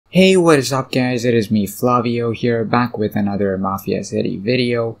Hey, what is up guys, it is me Flavio here, back with another Mafia City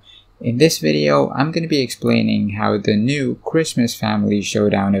video. In this video, I'm going to be explaining how the new Christmas Family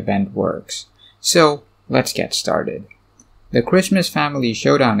Showdown event works. So, let's get started. The Christmas Family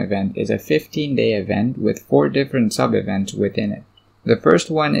Showdown event is a 15-day event with 4 different sub-events within it. The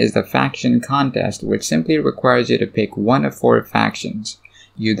first one is the faction contest, which simply requires you to pick one of 4 factions.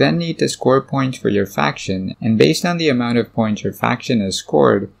 You then need to score points for your faction, and based on the amount of points your faction has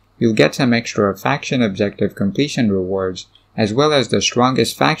scored, you'll get some extra faction objective completion rewards, as well as the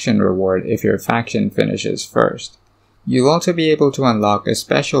strongest faction reward if your faction finishes first. You'll also be able to unlock a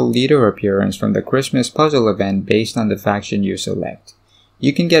special leader appearance from the Christmas puzzle event based on the faction you select.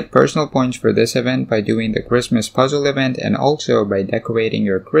 You can get personal points for this event by doing the Christmas puzzle event and also by decorating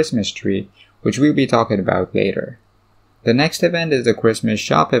your Christmas tree, which we'll be talking about later. The next event is the Christmas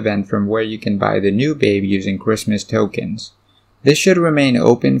shop event, from where you can buy the new babe using Christmas tokens. This should remain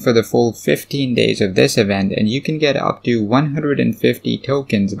open for the full 15 days of this event, and you can get up to 150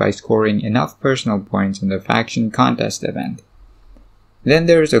 tokens by scoring enough personal points in the faction contest event. Then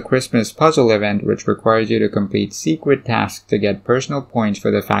there is a Christmas puzzle event, which requires you to complete secret tasks to get personal points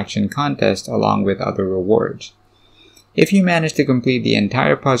for the faction contest along with other rewards. If you manage to complete the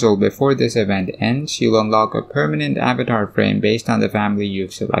entire puzzle before this event ends, you'll unlock a permanent avatar frame based on the family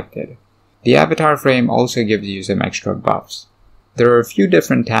you've selected. The avatar frame also gives you some extra buffs. There are a few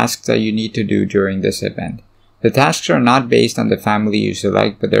different tasks that you need to do during this event. The tasks are not based on the family you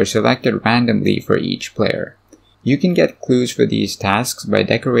select, but they're selected randomly for each player. You can get clues for these tasks by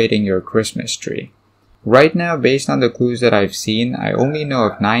decorating your Christmas tree. Right now, based on the clues that I've seen, I only know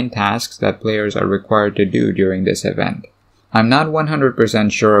of 9 tasks that players are required to do during this event. I'm not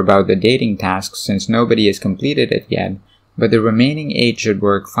 100% sure about the dating tasks since nobody has completed it yet, but the remaining 8 should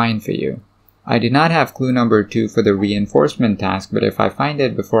work fine for you. I did not have clue number 2 for the reinforcement task, but if I find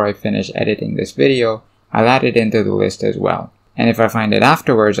it before I finish editing this video, I'll add it into the list as well. And if I find it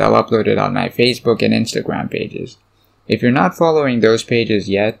afterwards, I'll upload it on my Facebook and Instagram pages. If you're not following those pages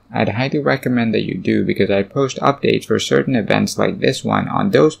yet, I'd highly recommend that you do, because I post updates for certain events like this one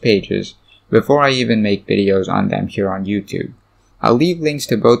on those pages before I even make videos on them here on YouTube. I'll leave links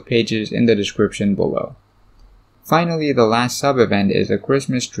to both pages in the description below. Finally, the last sub-event is a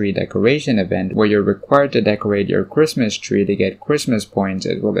Christmas tree decoration event, where you're required to decorate your Christmas tree to get Christmas points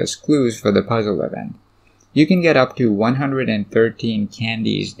as well as clues for the puzzle event. You can get up to 113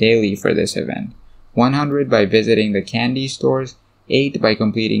 candies daily for this event, 100 by visiting the candy stores, 8 by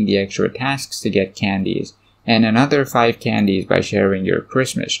completing the extra tasks to get candies, and another 5 candies by sharing your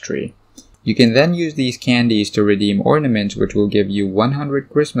Christmas tree. You can then use these candies to redeem ornaments, which will give you 100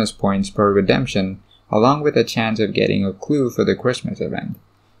 Christmas points per redemption, along with a chance of getting a clue for the Christmas event.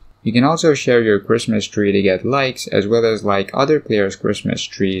 You can also share your Christmas tree to get likes, as well as like other players' Christmas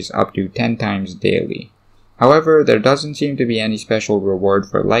trees up to 10 times daily. However, there doesn't seem to be any special reward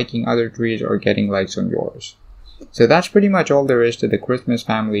for liking other trees or getting likes on yours. So that's pretty much all there is to the Christmas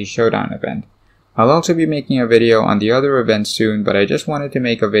Family Showdown event. I'll also be making a video on the other events soon, but I just wanted to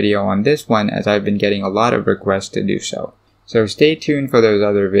make a video on this one as I've been getting a lot of requests to do so. So stay tuned for those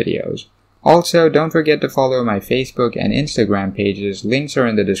other videos. Also, don't forget to follow my Facebook and Instagram pages, links are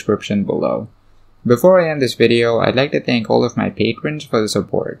in the description below. Before I end this video, I'd like to thank all of my patrons for the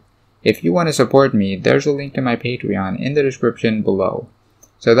support. If you want to support me, there's a link to my Patreon in the description below.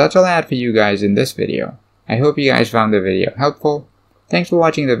 So that's all I had for you guys in this video. I hope you guys found the video helpful. Thanks for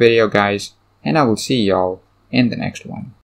watching the video guys, and I will see y'all in the next one.